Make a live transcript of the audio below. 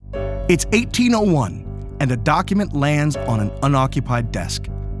It's 1801, and a document lands on an unoccupied desk.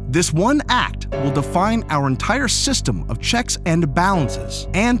 This one act will define our entire system of checks and balances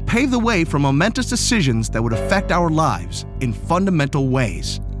and pave the way for momentous decisions that would affect our lives in fundamental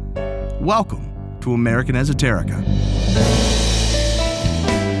ways. Welcome to American Esoterica.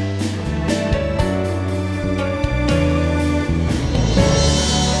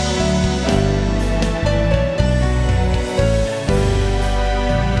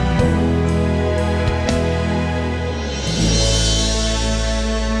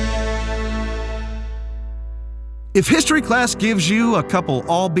 If history class gives you a couple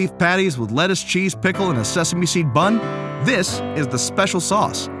all-beef patties with lettuce, cheese, pickle, and a sesame seed bun, this is the special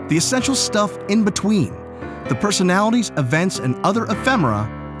sauce, the essential stuff in between, the personalities, events, and other ephemera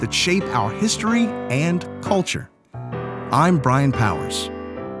that shape our history and culture. I'm Brian Powers.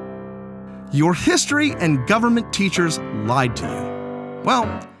 Your history and government teachers lied to you.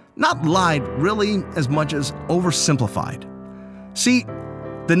 Well, not lied really as much as oversimplified. See,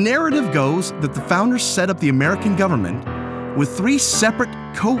 the narrative goes that the founders set up the American government with three separate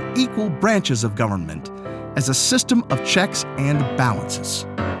co-equal branches of government as a system of checks and balances.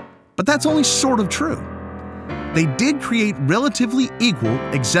 But that's only sort of true. They did create relatively equal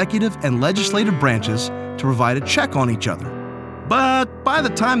executive and legislative branches to provide a check on each other. But by the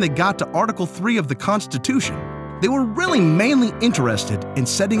time they got to Article 3 of the Constitution, they were really mainly interested in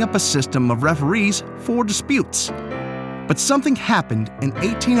setting up a system of referees for disputes. But something happened in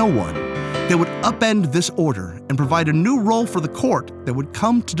 1801 that would upend this order and provide a new role for the court that would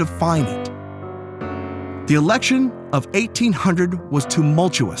come to define it. The election of 1800 was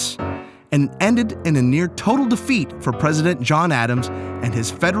tumultuous and ended in a near total defeat for President John Adams and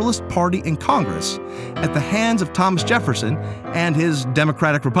his Federalist Party in Congress at the hands of Thomas Jefferson and his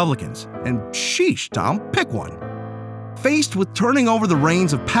Democratic Republicans. And sheesh, Tom, pick one. Faced with turning over the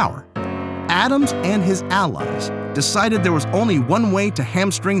reins of power, Adams and his allies decided there was only one way to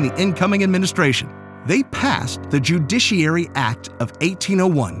hamstring the incoming administration. They passed the Judiciary Act of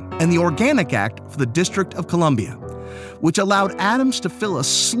 1801 and the Organic Act for the District of Columbia, which allowed Adams to fill a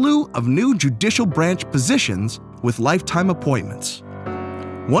slew of new judicial branch positions with lifetime appointments.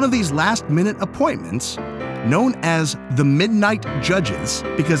 One of these last-minute appointments, known as the Midnight Judges,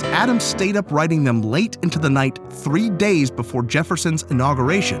 because Adams stayed up writing them late into the night 3 days before Jefferson's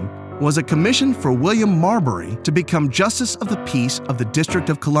inauguration, was a commission for William Marbury to become Justice of the Peace of the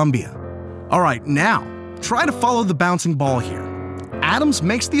District of Columbia. All right, now, try to follow the bouncing ball here. Adams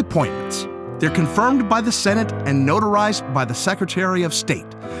makes the appointments. They're confirmed by the Senate and notarized by the Secretary of State,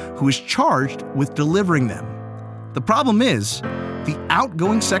 who is charged with delivering them. The problem is, the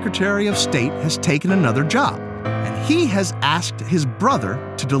outgoing Secretary of State has taken another job, and he has asked his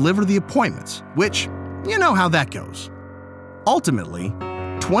brother to deliver the appointments, which, you know how that goes. Ultimately,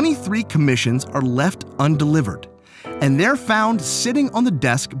 23 commissions are left undelivered, and they're found sitting on the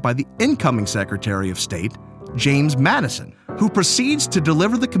desk by the incoming Secretary of State, James Madison, who proceeds to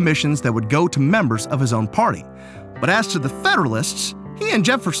deliver the commissions that would go to members of his own party. But as to the Federalists, he and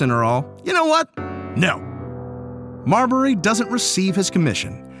Jefferson are all, you know what? No. Marbury doesn't receive his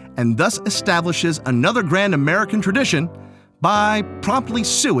commission, and thus establishes another grand American tradition by promptly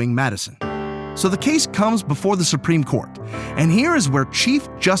suing Madison. So the case comes before the Supreme Court, and here is where Chief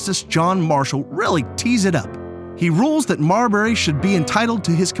Justice John Marshall really tees it up. He rules that Marbury should be entitled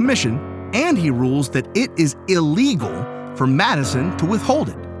to his commission, and he rules that it is illegal for Madison to withhold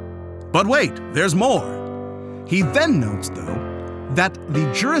it. But wait, there's more. He then notes, though, that the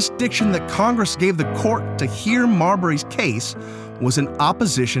jurisdiction that Congress gave the court to hear Marbury's case was in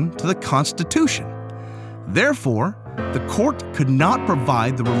opposition to the Constitution. Therefore, the court could not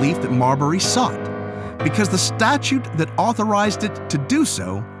provide the relief that Marbury sought, because the statute that authorized it to do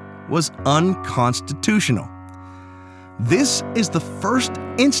so was unconstitutional. This is the first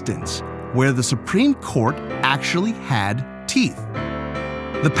instance where the Supreme Court actually had teeth.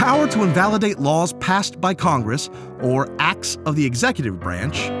 The power to invalidate laws passed by Congress, or acts of the executive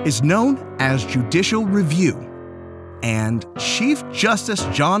branch, is known as judicial review. And Chief Justice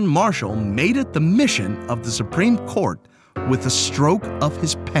John Marshall made it the mission of the Supreme Court with the stroke of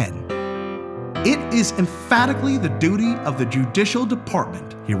his pen. It is emphatically the duty of the judicial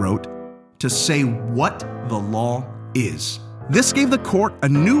department, he wrote, to say what the law is. This gave the court a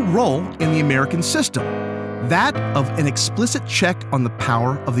new role in the American system, that of an explicit check on the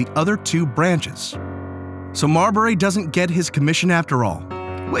power of the other two branches. So Marbury doesn't get his commission after all,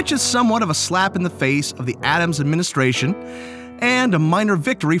 which is somewhat of a slap in the face of the Adams administration and a minor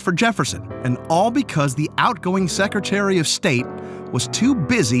victory for Jefferson, and all because the outgoing Secretary of State was too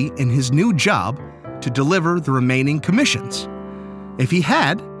busy in his new job to deliver the remaining commissions. If he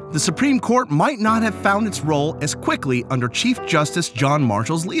had, the Supreme Court might not have found its role as quickly under Chief Justice John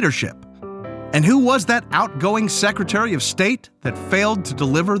Marshall's leadership. And who was that outgoing Secretary of State that failed to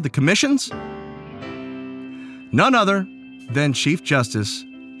deliver the commissions? None other than Chief Justice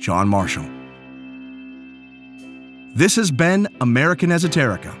John Marshall. This has been American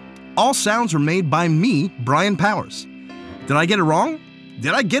Esoterica. All sounds were made by me, Brian Powers. Did I get it wrong?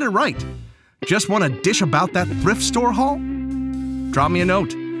 Did I get it right? Just want to dish about that thrift store haul? Drop me a note.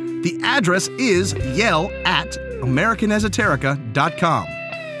 The address is yell@americanesoterica.com.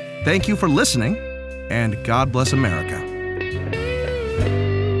 Thank you for listening, and God bless America.